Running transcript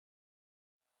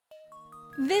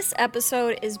This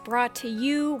episode is brought to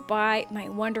you by my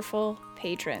wonderful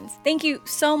patrons. Thank you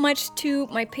so much to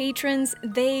my patrons.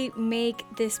 They make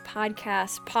this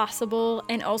podcast possible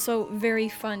and also very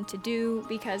fun to do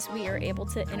because we are able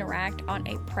to interact on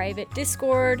a private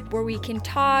Discord where we can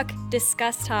talk,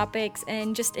 discuss topics,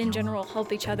 and just in general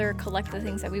help each other collect the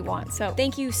things that we want. So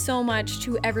thank you so much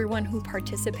to everyone who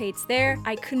participates there.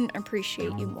 I couldn't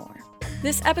appreciate you more.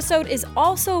 This episode is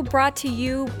also brought to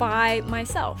you by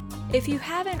myself. If you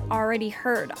haven't already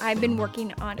heard, I've been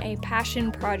working on a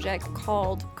passion project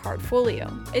called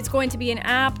Cardfolio. It's going to be an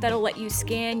app that'll let you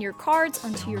scan your cards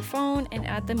onto your phone and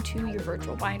add them to your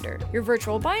virtual binder. Your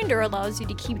virtual binder allows you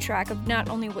to keep track of not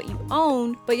only what you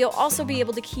own, but you'll also be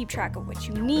able to keep track of what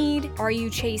you need. Are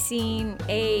you chasing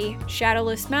a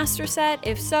Shadowless Master set?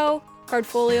 If so,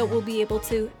 Cardfolio will be able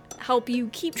to help you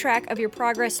keep track of your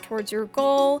progress towards your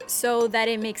goal so that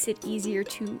it makes it easier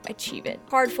to achieve it.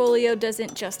 Cardfolio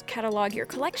doesn't just catalog your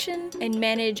collection and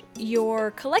manage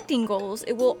your collecting goals,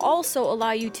 it will also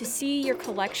allow you to see your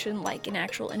collection like an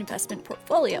actual investment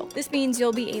portfolio. This means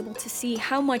you'll be able to see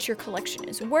how much your collection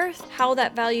is worth, how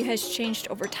that value has changed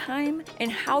over time,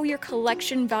 and how your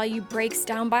collection value breaks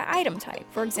down by item type.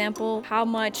 For example, how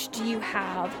much do you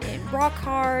have in raw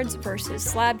cards versus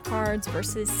slab cards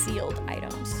versus sealed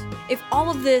items? If all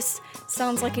of this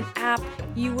sounds like an app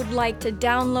you would like to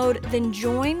download, then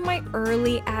join my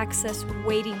early access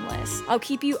waiting list. I'll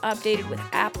keep you updated with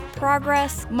app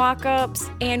progress, mock-ups,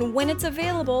 and when it's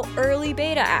available, early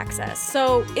beta access.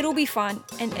 So it'll be fun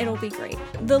and it'll be great.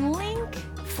 The link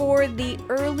for the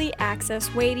early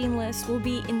access waiting list will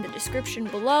be in the description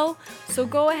below, so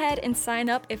go ahead and sign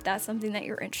up if that's something that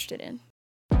you're interested in.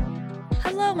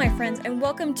 Hello, my friends, and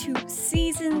welcome to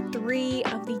Season 3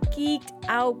 of the Geeked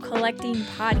Out Collecting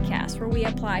podcast, where we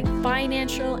apply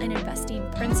financial and investing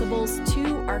principles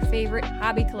to our favorite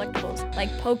hobby collectibles like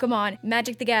Pokemon,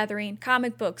 Magic the Gathering,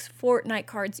 comic books, Fortnite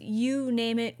cards, you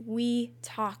name it, we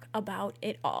talk about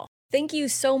it all. Thank you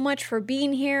so much for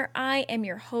being here. I am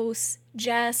your host,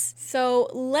 Jess. So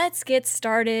let's get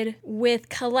started with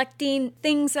collecting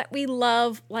things that we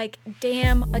love like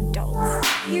damn adults.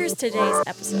 Here's today's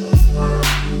episode.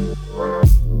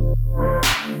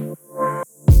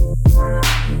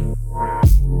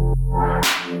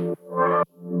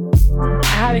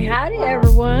 Howdy,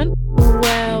 everyone.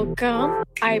 Welcome.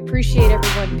 I appreciate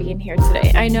everyone being here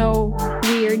today. I know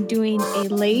we are doing a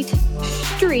late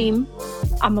stream.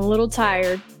 I'm a little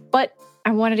tired, but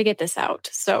I wanted to get this out.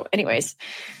 So anyways,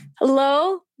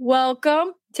 hello,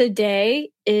 welcome. Today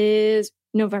is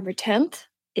November 10th.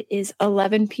 It is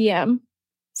 11 p.m.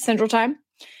 Central Time.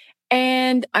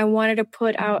 And I wanted to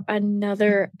put out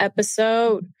another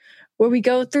episode where we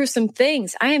go through some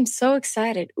things. I am so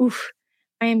excited.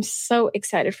 I am so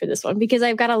excited for this one because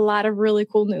I've got a lot of really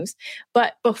cool news.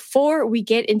 But before we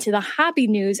get into the hobby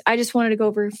news, I just wanted to go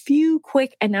over a few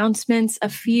quick announcements, a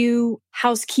few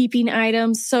housekeeping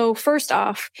items. So first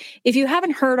off, if you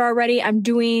haven't heard already, I'm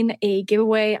doing a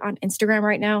giveaway on Instagram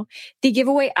right now. The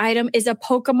giveaway item is a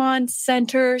Pokemon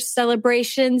Center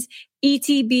Celebrations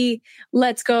ETB.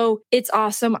 Let's go. It's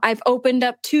awesome. I've opened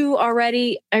up 2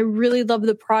 already. I really love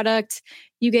the product.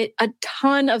 You get a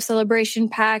ton of celebration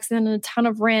packs and a ton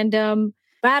of random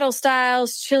battle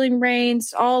styles, chilling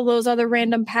reigns, all those other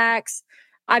random packs.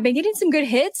 I've been getting some good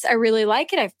hits. I really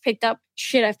like it. I've picked up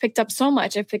so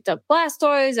much. I've picked up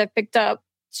Blastoise. I've picked up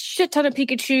shit ton of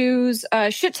Pikachus,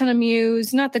 shit ton of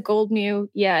Mews, not the gold Mew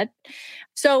yet.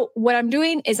 So what I'm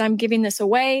doing is I'm giving this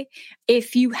away.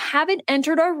 If you haven't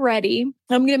entered already,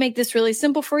 I'm going to make this really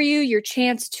simple for you. Your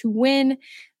chance to win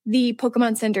the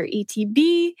Pokemon Center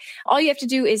ETB. All you have to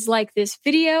do is like this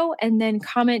video and then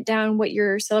comment down what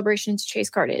your Celebrations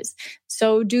Chase card is.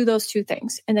 So do those 2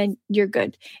 things and then you're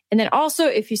good. And then also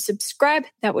if you subscribe,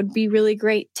 that would be really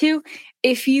great too.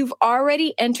 If you've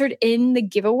already entered in the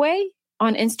giveaway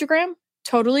on Instagram,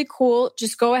 totally cool.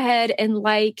 Just go ahead and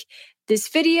like this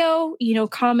video,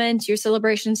 comment your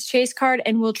Celebrations Chase card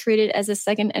and we'll treat it as a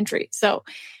second entry. So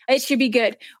it should be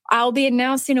good. I'll be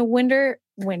announcing a winner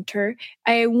November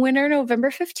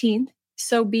 15th.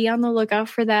 So be on the lookout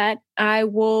for that. I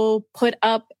will put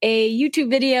up a YouTube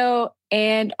video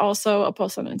and also a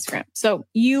post on Instagram. So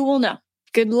you will know.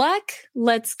 Good luck.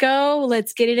 Let's go.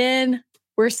 Let's get it in.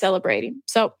 We're celebrating.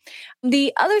 So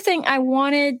the other thing I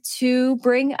wanted to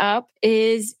bring up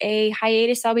is a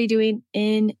hiatus I'll be doing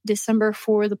in December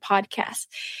for the podcast.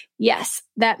 Yes,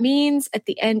 that means at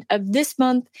the end of this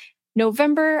month,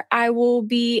 November, I will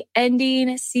be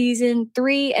ending season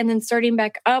 3 and then starting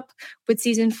back up with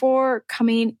season 4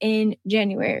 coming in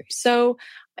January. So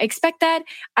expect that.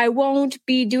 I won't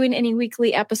be doing any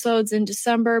weekly episodes in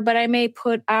December, but I may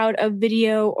put out a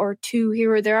video or two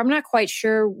here or there. I'm not quite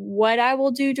sure what I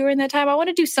will do during that time. I want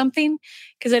to do something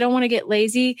because I don't want to get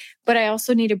lazy, but I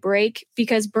also need a break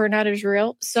because burnout is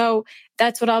real. So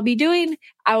that's what I'll be doing.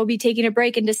 I will be taking a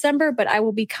break in December, but I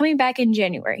will be coming back in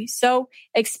January. So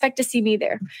expect to see me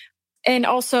there. And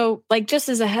also, like, just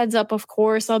as a heads up, of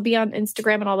course, I'll be on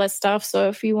Instagram and all that stuff. So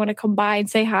if you want to come by and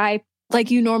say hi,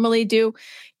 like you normally do,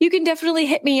 you can definitely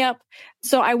hit me up.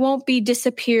 So I won't be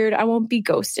disappeared. I won't be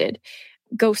ghosting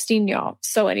y'all.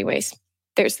 So anyways,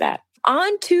 there's that.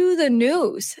 On to the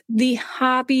news, the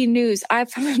hobby news.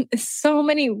 I've found so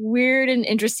many weird and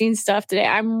interesting stuff today.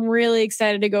 I'm really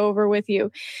excited to go over with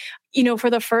you.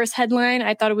 For the first headline,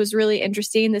 I thought it was really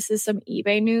interesting. This is some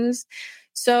eBay news.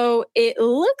 So it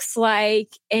looks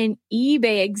like an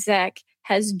eBay exec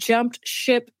has jumped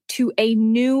ship to a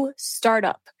new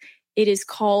startup. It is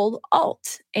called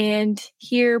Alt. And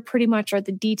here pretty much are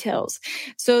the details.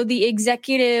 So the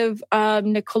executive,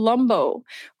 Nicolombo,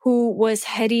 who was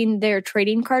heading their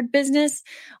trading card business,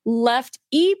 left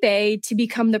eBay to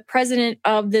become the president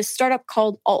of this startup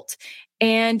called Alt.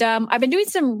 And I've been doing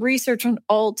some research on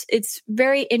Alt. It's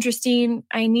very interesting.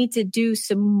 I need to do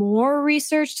some more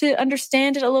research to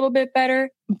understand it a little bit better.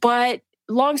 But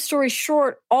long story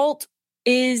short, Alt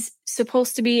is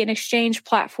supposed to be an exchange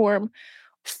platform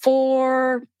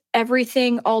for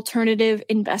everything alternative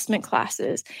investment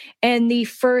classes. And the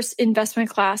first investment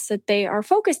class that they are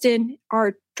focused in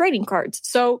are trading cards.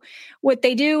 So what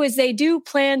they do is they do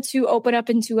plan to open up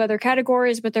into other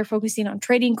categories, but they're focusing on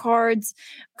trading cards.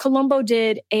 Colombo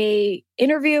did a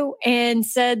interview and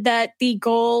said that the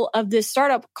goal of this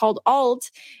startup called Alt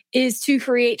is to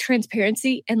create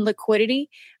transparency and liquidity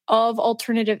of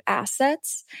alternative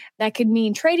assets. That could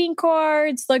mean trading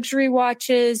cards, luxury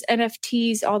watches,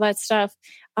 NFTs, all that stuff.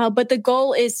 But the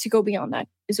goal is to go beyond that,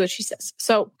 is what she says.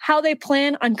 So how they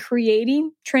plan on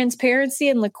creating transparency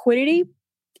and liquidity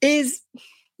is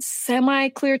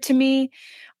semi-clear to me.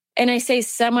 And I say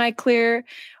semi-clear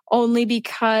only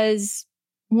because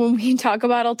when we talk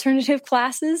about alternative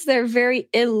classes, they're very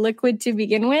illiquid to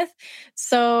begin with.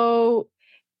 So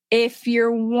if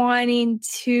you're wanting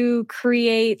to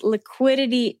create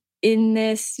liquidity in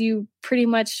this, you pretty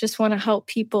much just want to help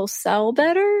people sell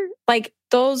better. Like,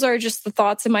 those are just the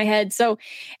thoughts in my head. So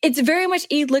it's very much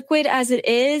illiquid as it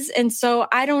is. And so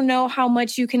I don't know how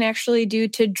much you can actually do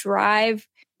to drive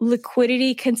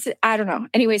liquidity. I don't know.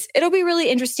 Anyways, it'll be really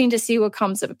interesting to see what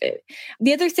comes of it.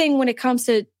 The other thing when it comes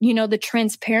to, the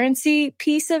transparency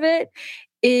piece of it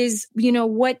is,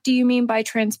 what do you mean by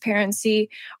transparency?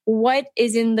 What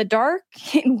is in the dark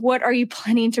and what are you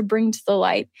planning to bring to the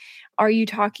light? Are you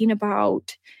talking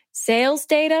about sales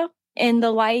data and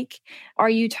the like? Are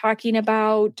you talking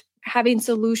about having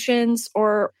solutions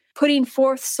or putting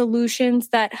forth solutions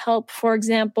that help, for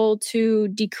example, to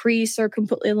decrease or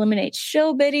completely eliminate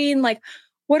shill bidding? Like,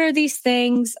 what are these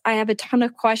things? I have a ton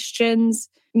of questions,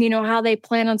 how they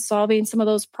plan on solving some of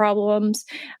those problems.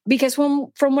 Because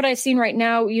from what I've seen right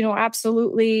now,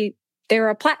 absolutely, they're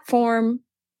a platform,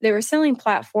 they're a selling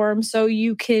platform. So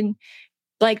you can,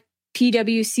 like,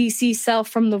 PWCC sell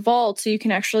from the vault. So you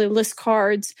can actually list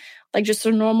cards like just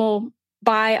a normal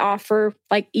buy offer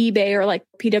like eBay or like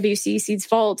PWCC's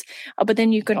vault. But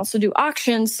then you can also do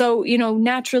auctions. So,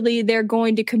 naturally they're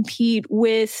going to compete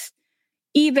with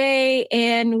eBay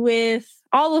and with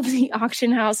all of the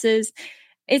auction houses.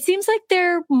 It seems like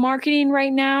they're marketing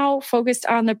right now focused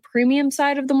on the premium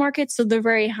side of the market. So the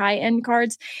very high-end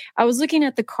cards. I was looking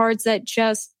at the cards that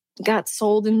just got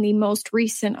sold in the most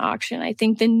recent auction. I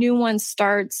think the new one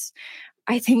starts,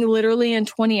 literally in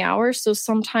 20 hours. So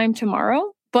sometime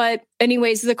tomorrow. But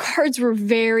anyways, the cards were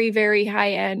very, very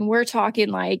high end. We're talking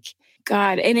like,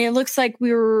 God, and it looks like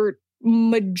we were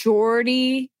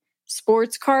majority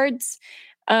sports cards.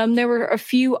 There were a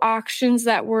few auctions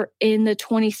that were in the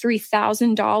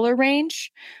 $23,000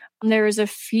 range. There was a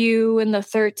few in the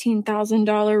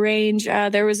 $13,000 range.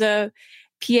 There was a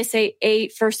PSA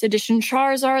 8 first edition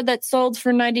Charizard that sold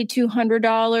for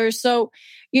 $9,200. So,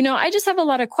 I just have a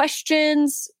lot of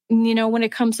questions, when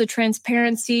it comes to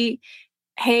transparency.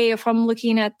 Hey, if I'm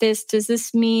looking at this, does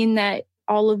this mean that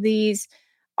all of these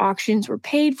auctions were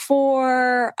paid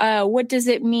for? What does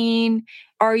it mean?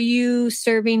 Are you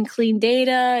serving clean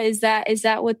data? Is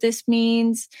that what this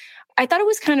means? I thought it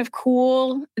was kind of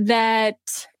cool that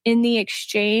in the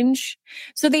exchange,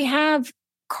 so they have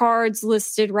cards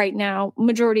listed right now,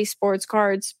 majority sports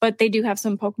cards, but they do have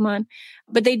some Pokemon.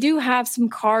 But they do have some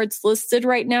cards listed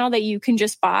right now that you can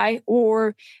just buy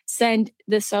or send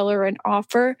the seller an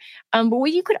offer. But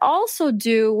what you could also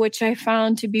do, which I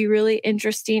found to be really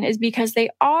interesting, is because they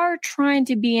are trying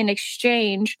to be an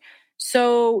exchange.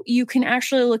 So you can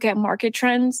actually look at market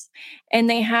trends, and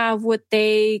they have what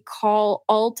they call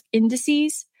alt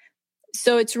indices.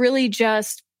 So it's really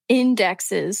just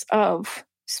indexes of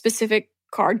specific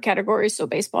card categories. So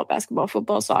baseball, basketball,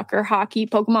 football, soccer, hockey,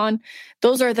 Pokemon.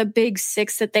 Those are the big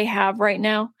 6 that they have right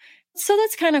now. So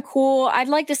that's kind of cool. I'd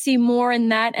like to see more in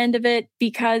that end of it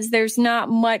because there's not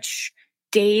much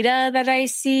data that I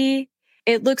see.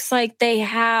 It looks like they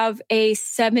have a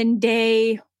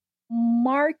 7-day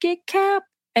market cap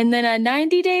and then a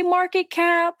 90-day market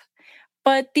cap.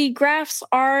 But the graphs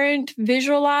aren't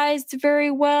visualized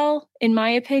very well, in my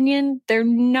opinion. They're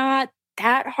not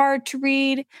that hard to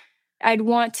read. I'd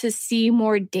want to see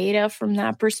more data from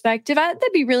that perspective. That'd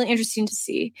be really interesting to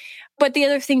see. But the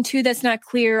other thing, too, that's not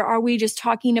clear, are we just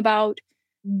talking about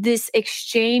this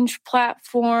exchange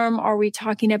platform? Are we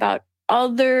talking about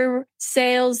other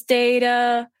sales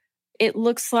data? It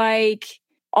looks like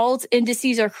alt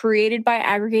indices are created by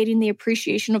aggregating the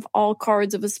appreciation of all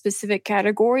cards of a specific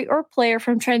category or player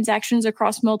from transactions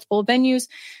across multiple venues.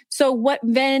 So what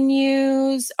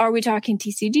venues? Are we talking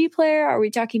TCG Player? Are we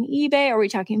talking eBay? Are we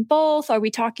talking both? Are we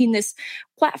talking this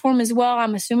platform as well?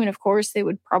 I'm assuming, of course, they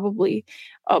would probably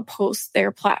post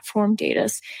their platform data.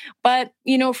 But,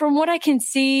 from what I can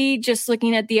see, just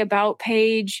looking at the About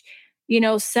page,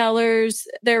 sellers,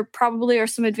 there probably are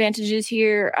some advantages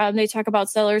here. They talk about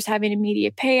sellers having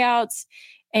immediate payouts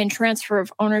and transfer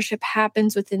of ownership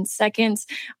happens within seconds.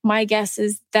 My guess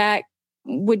is that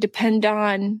would depend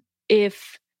on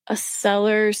if a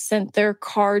seller sent their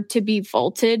card to be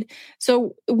vaulted.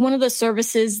 So one of the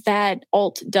services that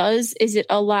Alt does is it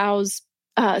allows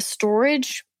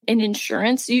storage and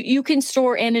insurance. You can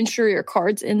store and insure your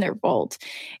cards in their vault.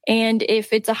 And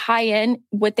if it's a high-end,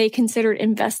 what they consider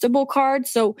investable card,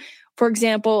 so for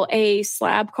example, a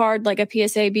slab card like a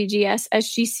PSA, BGS,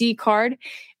 SGC card,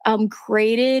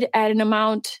 graded at an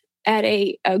amount at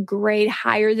a grade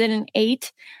higher than an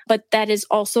 8, but that is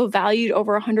also valued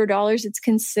over $100, it's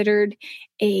considered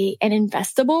an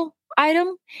investable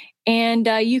item. And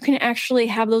you can actually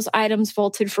have those items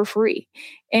vaulted for free.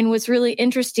 And what's really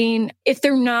interesting, if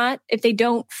they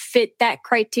don't fit that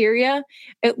criteria,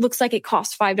 it looks like it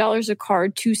costs $5 a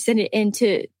card to send it in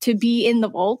to be in the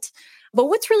vault. But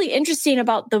what's really interesting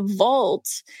about the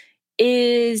vault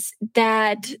is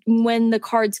that when the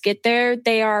cards get there,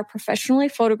 they are professionally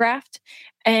photographed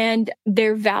and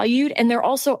they're valued and they're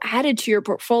also added to your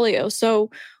portfolio.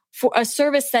 So for a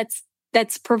service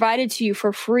that's provided to you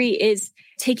for free is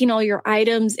taking all your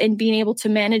items and being able to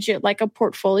manage it like a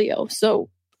portfolio. So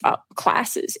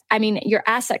your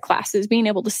asset classes, being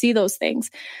able to see those things,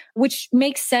 which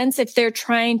makes sense if they're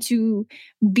trying to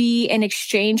be an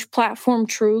exchange platform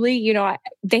truly.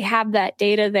 They have that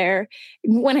data there.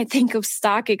 When I think of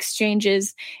stock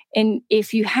exchanges, and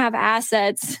if you have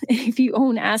assets, if you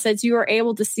own assets, you are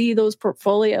able to see those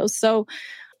portfolios. So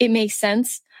it makes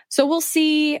sense. So we'll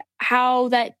see how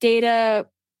that data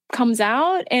comes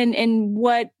out and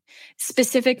what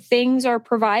specific things are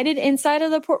provided inside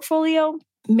of the portfolio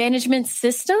management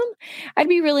system. I'd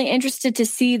be really interested to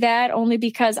see that only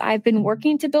because I've been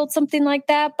working to build something like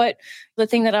that. But the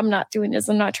thing that I'm not doing is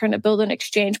I'm not trying to build an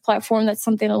exchange platform. That's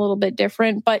something a little bit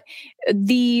different, but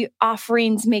the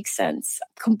offerings make sense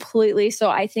completely. So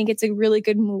I think it's a really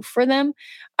good move for them.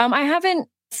 I haven't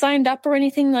signed up or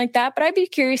anything like that, but I'd be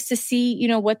curious to see,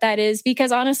 what that is,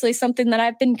 because honestly, something that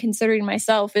I've been considering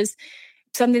myself is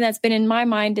something that's been in my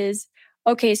mind is,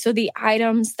 okay, so the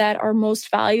items that are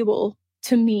most valuable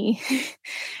to me,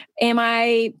 am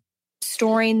I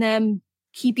storing them,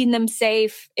 keeping them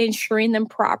safe, insuring them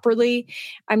properly?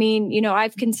 I mean,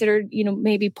 I've considered,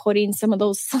 maybe putting some of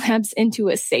those slabs into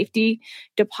a safety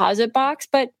deposit box,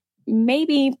 but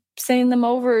maybe sending them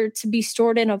over to be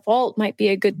stored in a vault might be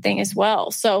a good thing as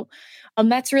well. So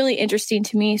that's really interesting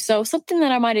to me. So something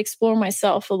that I might explore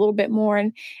myself a little bit more.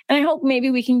 And I hope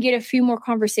maybe we can get a few more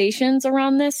conversations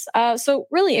around this. So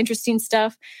really interesting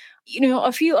stuff.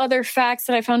 A few other facts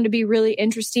that I found to be really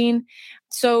interesting.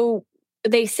 So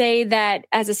they say that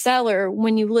as a seller,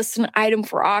 when you list an item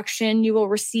for auction, you will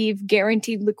receive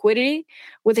guaranteed liquidity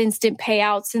with instant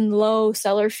payouts and low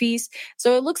seller fees.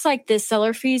 So it looks like this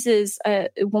seller fees is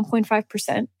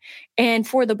 1.5%. And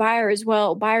for the buyer as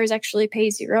well, buyers actually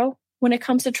pay 0 when it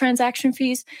comes to transaction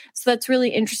fees. So that's really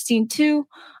interesting too.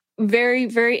 Very,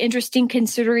 very interesting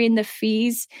considering the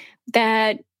fees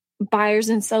that buyers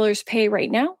and sellers pay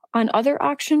right now. on other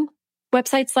auction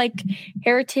websites like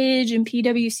Heritage and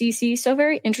PWCC. So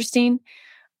very interesting.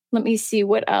 Let me see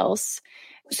what else.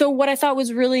 So what I thought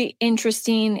was really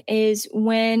interesting is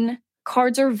when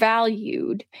cards are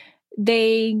valued,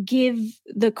 they give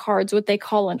the cards what they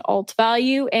call an alt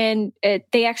value, and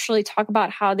they actually talk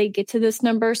about how they get to this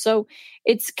number. So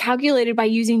it's calculated by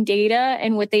using data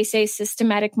and what they say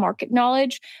systematic market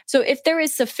knowledge. So if there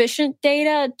is sufficient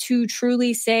data to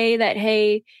truly say that,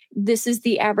 hey, this is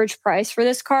the average price for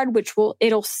this card,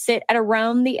 it'll sit at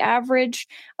around the average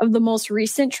of the most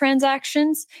recent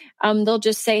transactions. They'll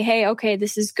just say, hey, okay,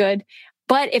 this is good.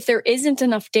 But if there isn't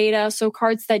enough data, so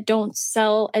cards that don't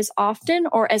sell as often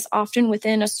or as often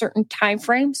within a certain time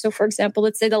frame, so for example,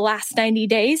 let's say the last 90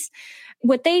 days,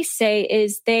 what they say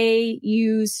is they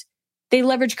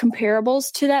leverage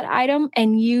comparables to that item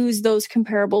and use those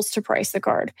comparables to price the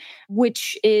card,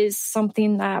 which is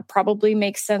something that probably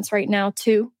makes sense right now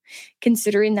too,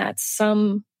 considering that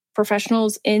some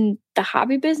professionals in the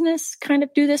hobby business kind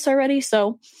of do this already.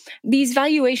 So these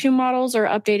valuation models are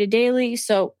updated daily.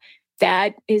 So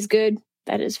that is good.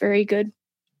 That is very good.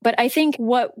 But I think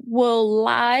what will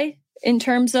lie in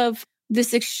terms of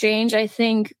this exchange, I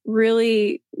think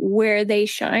really where they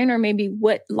shine, or maybe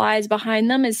what lies behind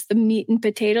them, is the meat and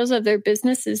potatoes of their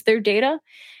business, is their data.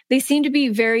 They seem to be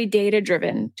very data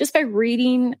driven. Just by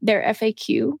reading their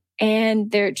FAQ and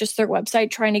their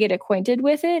website, trying to get acquainted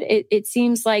with it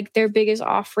seems like their biggest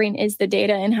offering is the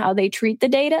data and how they treat the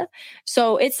data.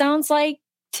 So it sounds like,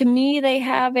 to me, they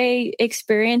have a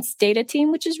experienced data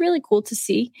team, which is really cool to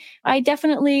see. I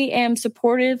definitely am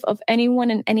supportive of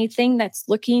anyone and anything that's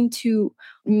looking to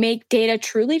make data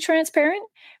truly transparent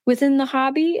within the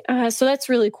hobby. So that's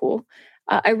really cool.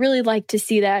 I really like to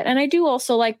see that. And I do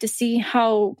also like to see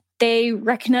how they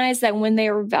recognize that when they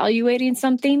are evaluating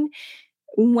something,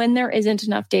 when there isn't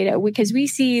enough data, because we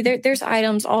see there's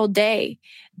items all day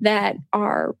that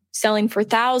are selling for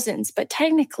thousands, but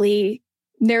technically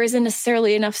there isn't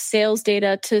necessarily enough sales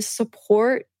data to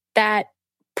support that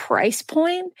price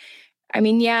point. I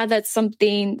mean, yeah, that's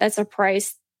a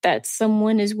price that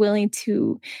someone is willing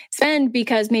to spend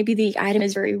because maybe the item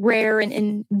is very rare and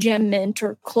in gem mint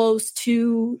or close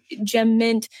to gem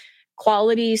mint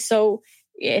quality. So,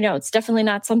 it's definitely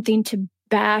not something to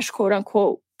bash, quote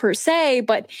unquote, per se.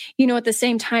 But, at the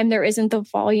same time, there isn't the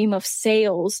volume of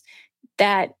sales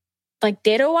that, like,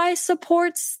 data-wise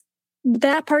supports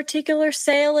that particular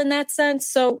sale in that sense.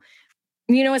 So,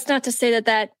 it's not to say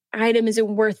that item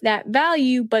isn't worth that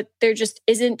value, but there just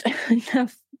isn't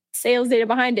enough sales data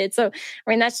behind it. So,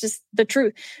 that's just the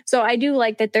truth. So I do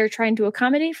like that they're trying to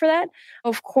accommodate for that.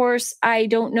 Of course, I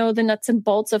don't know the nuts and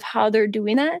bolts of how they're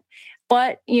doing that,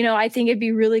 but, I think it'd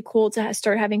be really cool to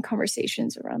start having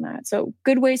conversations around that. So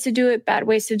good ways to do it, bad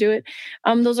ways to do it.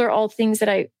 Those are all things that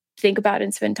I think about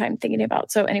and spend time thinking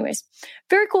about. So anyways,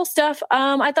 very cool stuff.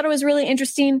 I thought it was really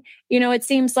interesting. It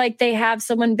seems like they have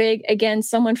someone big, again,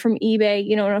 someone from eBay,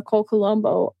 Nicole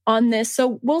Colombo on this.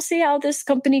 So we'll see how this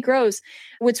company grows.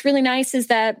 What's really nice is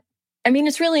that,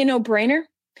 it's really a no-brainer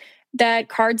that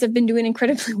cards have been doing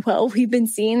incredibly well. We've been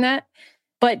seeing that.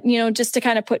 But, just to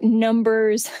kind of put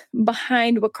numbers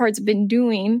behind what cards have been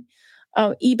doing,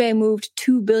 eBay moved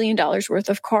 $2 billion worth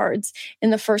of cards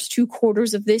in the first 2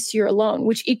 quarters of this year alone,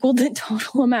 which equaled the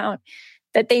total amount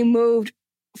that they moved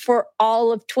for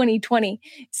all of 2020.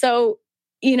 So,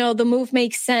 the move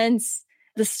makes sense.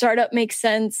 The startup makes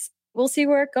sense. We'll see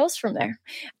where it goes from there.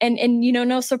 And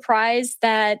no surprise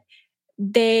that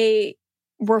they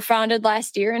were founded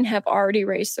last year and have already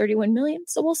raised 31 million.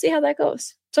 So we'll see how that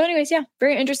goes. So anyways, yeah,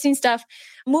 very interesting stuff.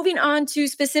 Moving on to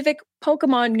specific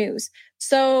Pokemon news.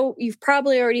 So you've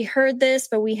probably already heard this,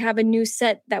 but we have a new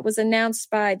set that was announced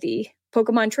by the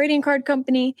Pokemon Trading Card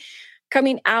Company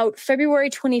coming out February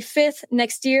 25th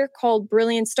next year, called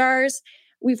Brilliant Stars.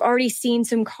 We've already seen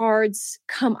some cards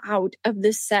come out of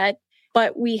this set,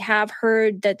 but we have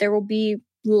heard that there will be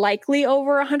likely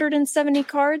over 170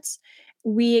 cards.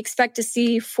 We expect to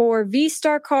see 4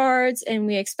 V-Star cards, and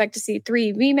we expect to see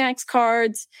 3 VMAX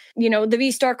cards. The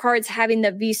V-Star cards having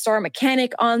the V-Star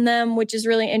mechanic on them, which is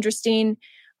really interesting.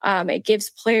 It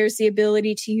gives players the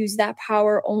ability to use that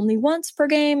power only once per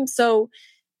game. So,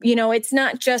 it's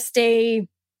not just a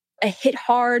hit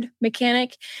hard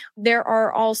mechanic. There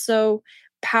are also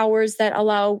powers that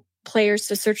allow players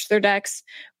to search their decks,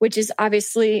 which is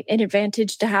obviously an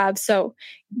advantage to have. So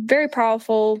very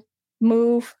powerful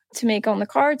move to make on the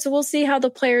card. So we'll see how the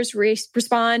players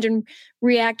respond and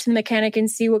react to the mechanic and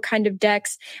see what kind of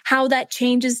decks, how that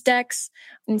changes decks,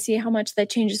 and see how much that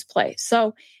changes play.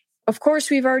 So, of course,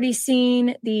 we've already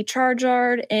seen the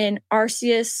Charizard and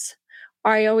Arceus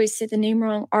I always say the name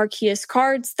wrong, Arceus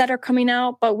cards that are coming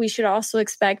out, but we should also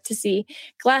expect to see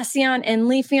Glaceon and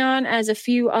Leafeon as a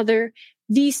few other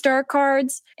V-Star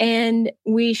cards. And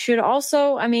we should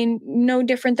also, no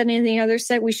different than any other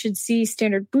set, we should see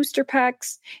standard booster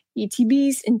packs,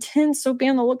 ETBs, and tins. So be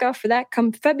on the lookout for that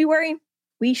come February.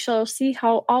 We shall see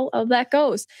how all of that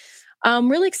goes. I'm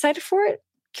really excited for it.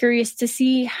 Curious to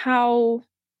see how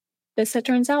this set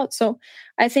turns out. So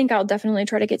I think I'll definitely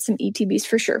try to get some ETBs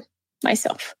for sure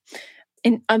myself.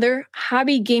 In other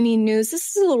hobby gaming news,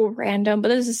 this is a little random, but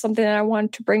this is something that I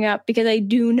wanted to bring up because I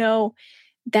do know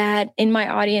that in my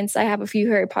audience, I have a few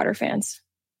Harry Potter fans,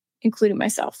 including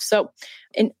myself. So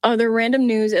in other random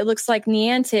news, it looks like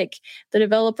Niantic, the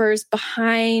developers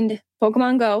behind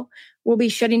Pokemon Go, will be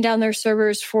shutting down their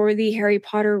servers for the Harry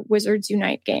Potter Wizards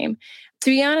Unite game. To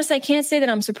be honest, I can't say that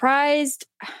I'm surprised.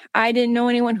 I didn't know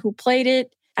anyone who played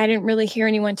it. I didn't really hear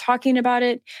anyone talking about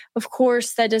it. Of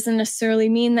course, that doesn't necessarily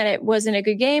mean that it wasn't a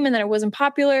good game and that it wasn't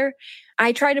popular.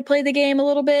 I tried to play the game a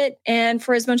little bit, and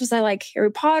for as much as I like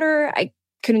Harry Potter, I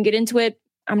couldn't get into it.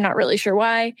 I'm not really sure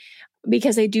why,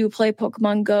 because I do play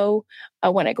Pokemon Go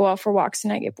when I go out for walks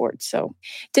and I get bored. So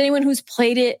to anyone who's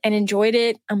played it and enjoyed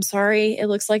it, I'm sorry. It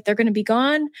looks like they're going to be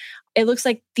gone. It looks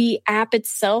like the app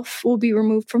itself will be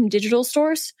removed from digital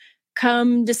stores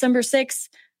come December 6th,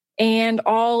 and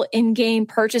all in-game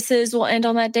purchases will end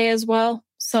on that day as well.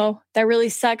 So that really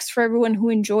sucks for everyone who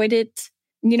enjoyed it.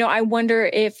 I wonder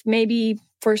if maybe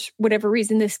for whatever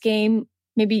reason this game,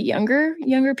 maybe younger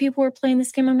people were playing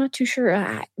this game. I'm not too sure.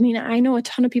 I know a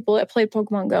ton of people that played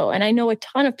Pokemon Go, and I know a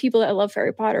ton of people that love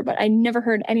Harry Potter, but I never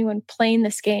heard anyone playing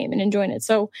this game and enjoying it.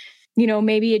 So,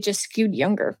 maybe it just skewed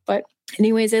younger. But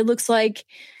anyways, it looks like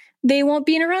they won't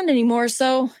be around anymore.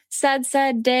 So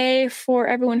sad day for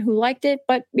everyone who liked it.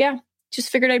 But yeah,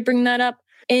 just figured I'd bring that up.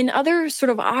 In other sort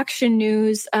of auction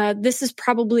news, this is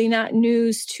probably not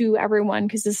news to everyone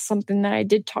because this is something that I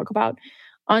did talk about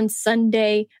on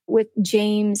Sunday with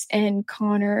James and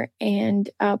Connor and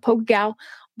PokeGal.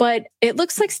 But it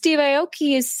looks like Steve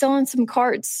Aoki is selling some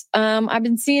cards. I've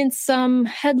been seeing some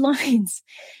headlines,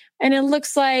 and it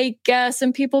looks like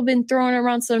some people have been throwing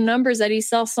around some numbers that he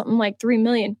sells something like 3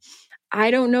 million.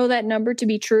 I don't know that number to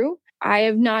be true. I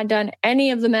have not done any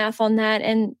of the math on that.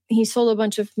 And he sold a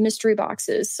bunch of mystery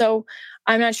boxes. So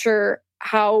I'm not sure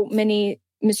how many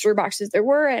mystery boxes there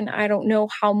were, and I don't know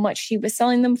how much he was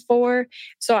selling them for.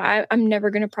 So I'm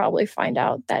never going to probably find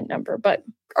out that number,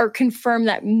 or confirm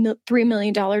that $3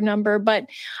 million number. But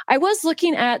I was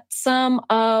looking at some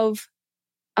of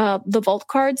the vault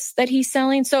cards that he's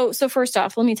selling. So first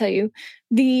off, let me tell you,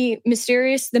 the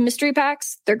mystery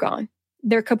packs, they're gone.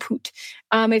 They're kaput.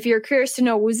 If you're curious to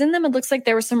know what was in them, it looks like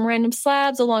there were some random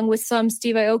slabs along with some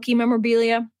Steve Aoki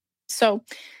memorabilia. So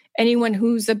anyone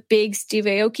who's a big Steve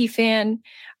Aoki fan,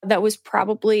 that was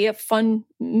probably a fun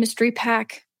mystery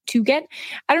pack to get.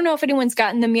 I don't know if anyone's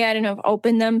gotten them yet and have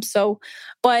opened them.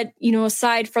 But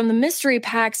aside from the mystery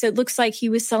packs, it looks like he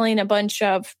was selling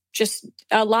just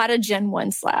a lot of Gen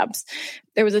 1 slabs.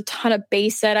 There was a ton of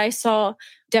base set. I saw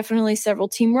definitely several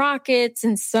Team Rockets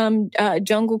and some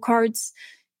jungle cards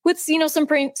with,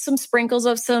 some sprinkles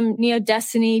of some Neo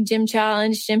Destiny, Gym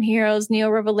Challenge, Gym Heroes, Neo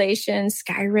Revelations,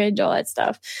 Sky Ridge, all that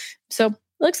stuff. So it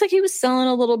looks like he was selling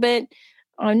a little bit.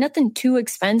 Nothing too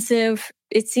expensive.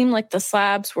 It seemed like the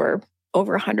slabs were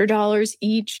over $100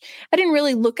 each. I didn't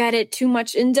really look at it too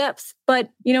much in depth, but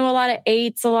a lot of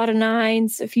 8s, a lot of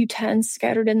 9s, a few 10s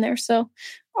scattered in there. So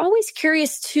always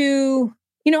curious to,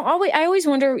 I always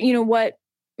wonder, what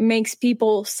makes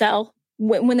people sell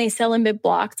when they sell in big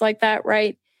blocks like that,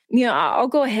 right? I'll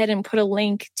go ahead and put a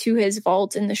link to his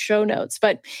vault in the show notes,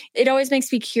 but it always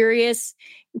makes me curious.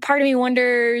 Part of me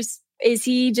wonders, is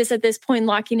he just at this point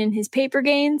locking in his paper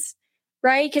gains?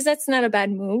 Right? Because that's not a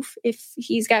bad move. If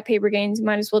he's got paper gains, you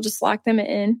might as well just lock them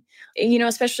in,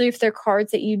 especially if they're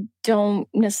cards that you don't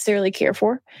necessarily care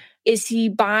for. Is he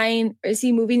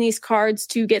moving these cards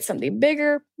to get something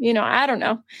bigger? I don't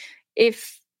know.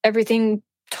 If everything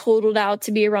totaled out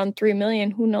to be around 3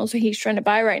 million, who knows what he's trying to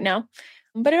buy right now.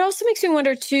 But it also makes me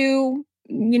wonder too,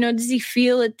 does he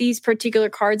feel that these particular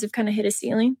cards have kind of hit a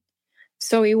ceiling?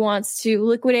 So he wants to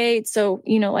liquidate. So,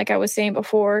 like I was saying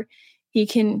before, he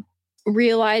can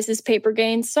realize his paper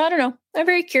gains. So I don't know. I'm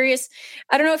very curious.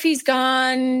 I don't know if he's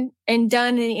gone and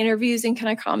done any interviews and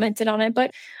kind of commented on it,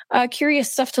 but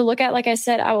curious stuff to look at. Like I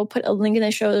said, I will put a link in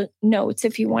the show notes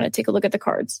if you want to take a look at the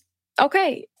cards.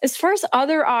 Okay. As far as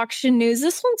other auction news,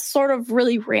 this one's sort of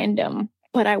really random,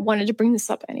 but I wanted to bring this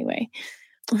up anyway.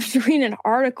 I was reading an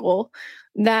article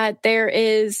that there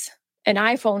is an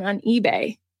iPhone on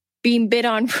eBay being bid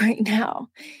on right now.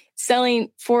 selling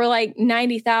for like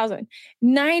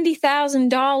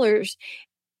 $90,000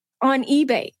 on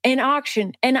eBay, an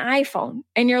auction, an iPhone.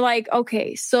 And you're like,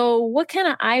 okay, so what kind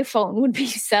of iPhone would be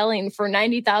selling for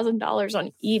 $90,000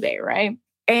 on eBay, right?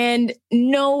 And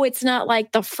no, it's not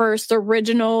like the first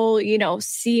original,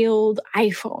 sealed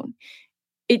iPhone.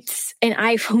 It's an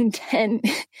iPhone 10.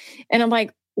 And I'm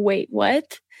like, wait,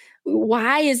 what?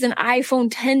 Why is an iPhone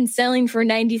 10 selling for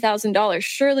 $90,000?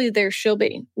 Surely they're shill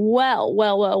baiting.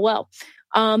 Well.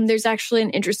 There's actually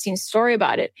an interesting story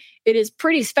about it. It is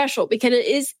pretty special because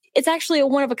it's actually a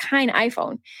one-of-a-kind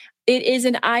iPhone. It is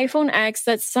an iPhone X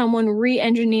that someone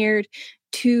re-engineered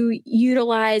to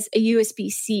utilize a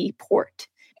USB-C port.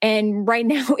 And right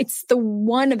now, it's the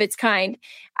one of its kind.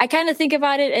 I kind of think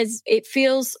about it as it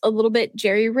feels a little bit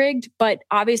jerry-rigged, but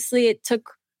obviously it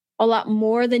took a lot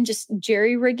more than just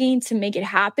jerry-rigging to make it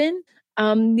happen.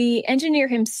 The engineer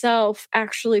himself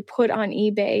actually put on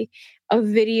eBay a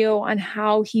video on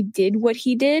how he did what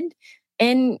he did,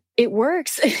 and it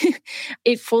works.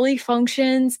 It fully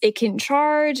functions. It can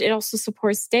charge. It also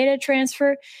supports data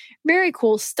transfer. Very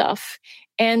cool stuff.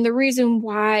 And the reason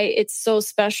why it's so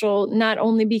special, not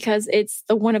only because it's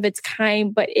the one of its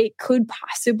kind, but it could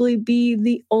possibly be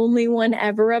the only one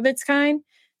ever of its kind,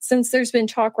 since there's been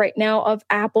talk right now of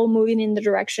Apple moving in the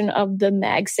direction of the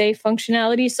MagSafe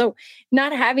functionality. So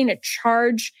not having a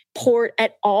charge port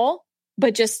at all,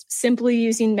 but just simply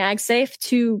using MagSafe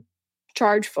to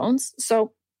charge phones.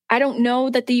 So I don't know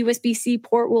that the USB-C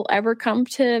port will ever come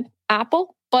to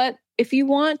Apple, but if you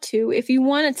want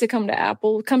it to come to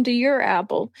Apple, come to your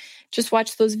Apple, just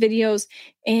watch those videos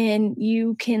and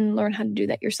you can learn how to do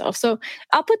that yourself. So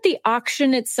I'll put the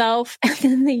auction itself and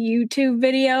then the YouTube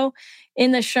video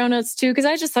in the show notes too, because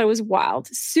I just thought it was wild,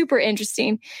 super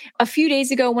interesting. A few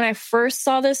days ago when I first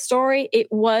saw this story, it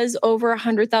was over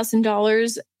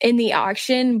 $100,000 in the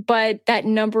auction, but that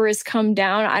number has come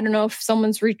down. I don't know if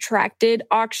someone's retracted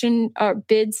auction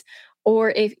bids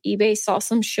or if eBay saw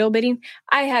some shill bidding.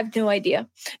 I have no idea.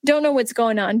 Don't know what's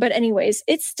going on. But anyways,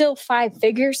 it's still 5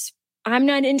 figures. I'm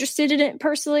not interested in it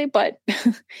personally, but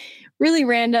really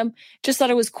random. Just thought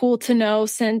it was cool to know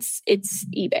since it's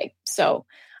eBay. So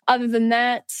other than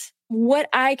that, what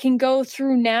I can go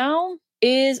through now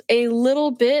is a little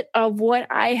bit of what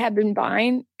I have been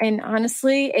buying. And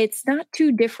honestly, it's not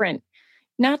too different.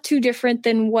 Not too different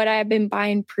than what I've been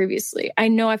buying previously. I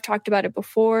know I've talked about it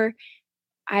before.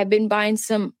 I've been buying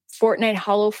some Fortnite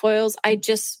holo foils. I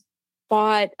just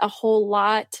bought a whole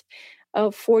lot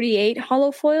of 48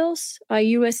 holo foils,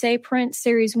 USA print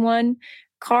Series 1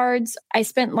 cards. I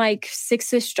spent like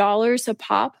 $6-ish a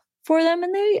pop for them,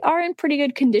 and they are in pretty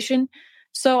good condition.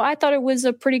 So I thought it was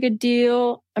a pretty good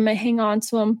deal. I'm going to hang on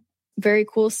to them. Very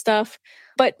cool stuff.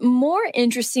 But more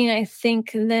interesting, I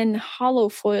think, than holo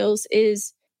foils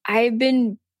is I've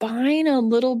been buying a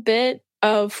little bit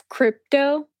of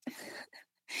crypto.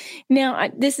 Now,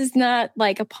 this is not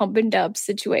like a pump and dump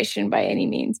situation by any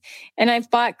means. And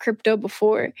I've bought crypto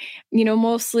before,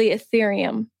 mostly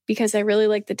Ethereum, because I really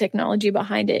like the technology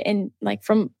behind it. And like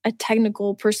from a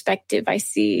technical perspective, I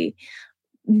see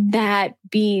that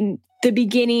being the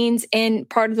beginnings and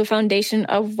part of the foundation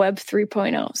of Web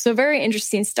 3.0. So very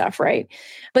interesting stuff, right?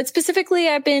 But specifically,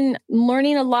 I've been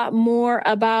learning a lot more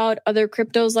about other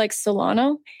cryptos like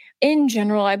Solana. In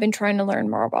general, I've been trying to learn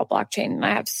more about blockchain, and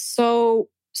I have so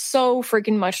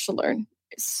freaking much to learn.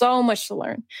 So much to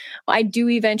learn. I do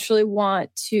eventually want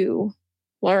to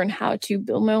learn how to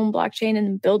build my own blockchain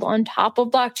and build on top of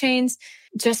blockchains,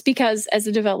 just because as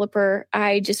a developer,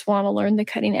 I just want to learn the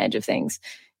cutting edge of things.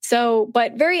 So,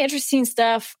 but very interesting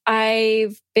stuff.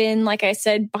 I've been, like I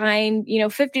said, buying,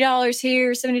 $50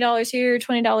 here, $70 here,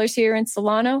 $20 here in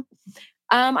Solana.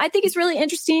 I think it's really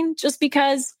interesting just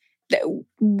because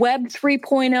Web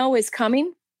 3.0 is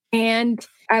coming, and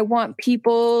I want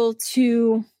people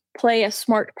to play a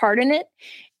smart part in it.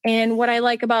 And what I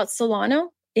like about Solana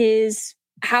is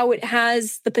how it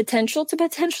has the potential to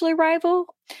potentially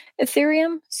rival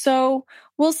Ethereum. So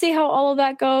we'll see how all of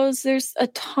that goes. There's a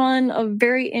ton of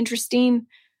very interesting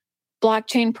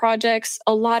blockchain projects,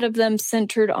 a lot of them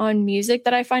centered on music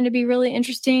that I find to be really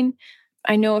interesting.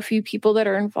 I know a few people that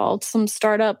are involved, some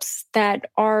startups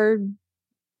that are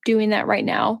doing that right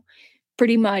now,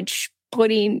 pretty much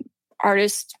putting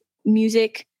artist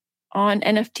music on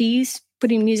NFTs,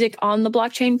 putting music on the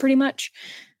blockchain pretty much.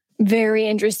 Very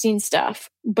interesting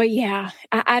stuff. But yeah,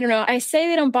 I don't know. I say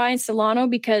that I'm buying Solana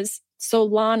because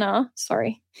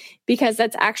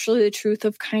that's actually the truth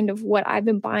of kind of what I've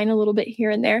been buying a little bit here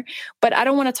and there. But I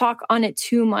don't want to talk on it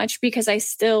too much because I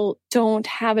still don't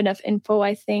have enough info,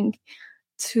 I think,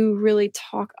 to really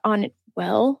talk on it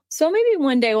well. So maybe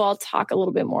one day I'll talk a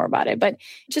little bit more about it. But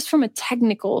just from a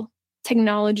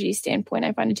technology standpoint,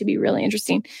 I find it to be really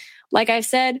interesting. Like I've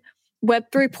said,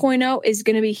 Web 3.0 is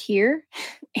going to be here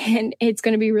and it's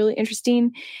going to be really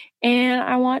interesting. And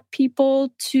I want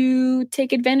people to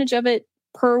take advantage of it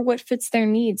per what fits their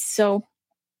needs. So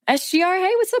SGR,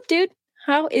 hey, what's up, dude?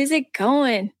 How is it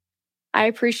going? I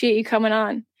appreciate you coming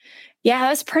on. Yeah,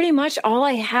 that's pretty much all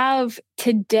I have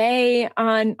today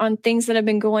on things that have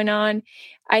been going on.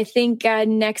 I think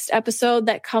next episode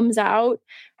that comes out,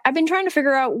 I've been trying to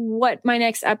figure out what my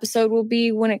next episode will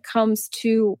be when it comes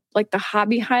to like the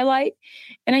hobby highlight.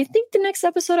 And I think the next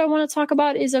episode I want to talk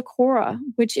about is Akora,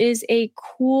 which is a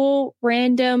cool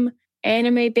random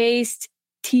anime-based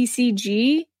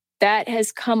TCG that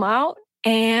has come out.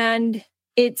 And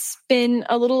it's been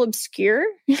a little obscure,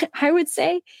 I would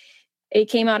say. It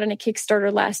came out on a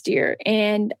Kickstarter last year,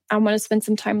 and I want to spend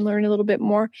some time learning a little bit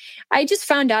more. I just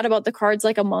found out about the cards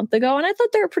like a month ago, and I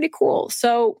thought they were pretty cool.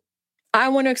 So I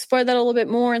want to explore that a little bit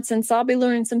more. And since I'll be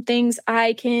learning some things,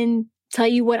 I can tell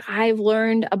you what I've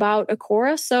learned about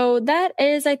Akora. So that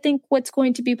is, I think, what's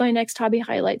going to be my next hobby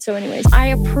highlight. So anyways, I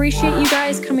appreciate you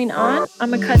guys coming on.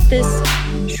 I'm going to cut this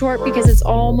short because it's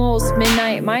almost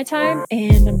midnight my time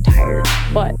and I'm tired,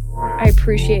 but I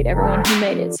appreciate everyone who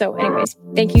made it. So anyways,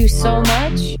 thank you so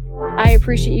much. I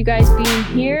appreciate you guys being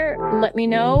here. Let me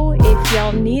know if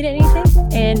y'all need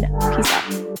anything, and peace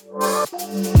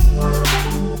out.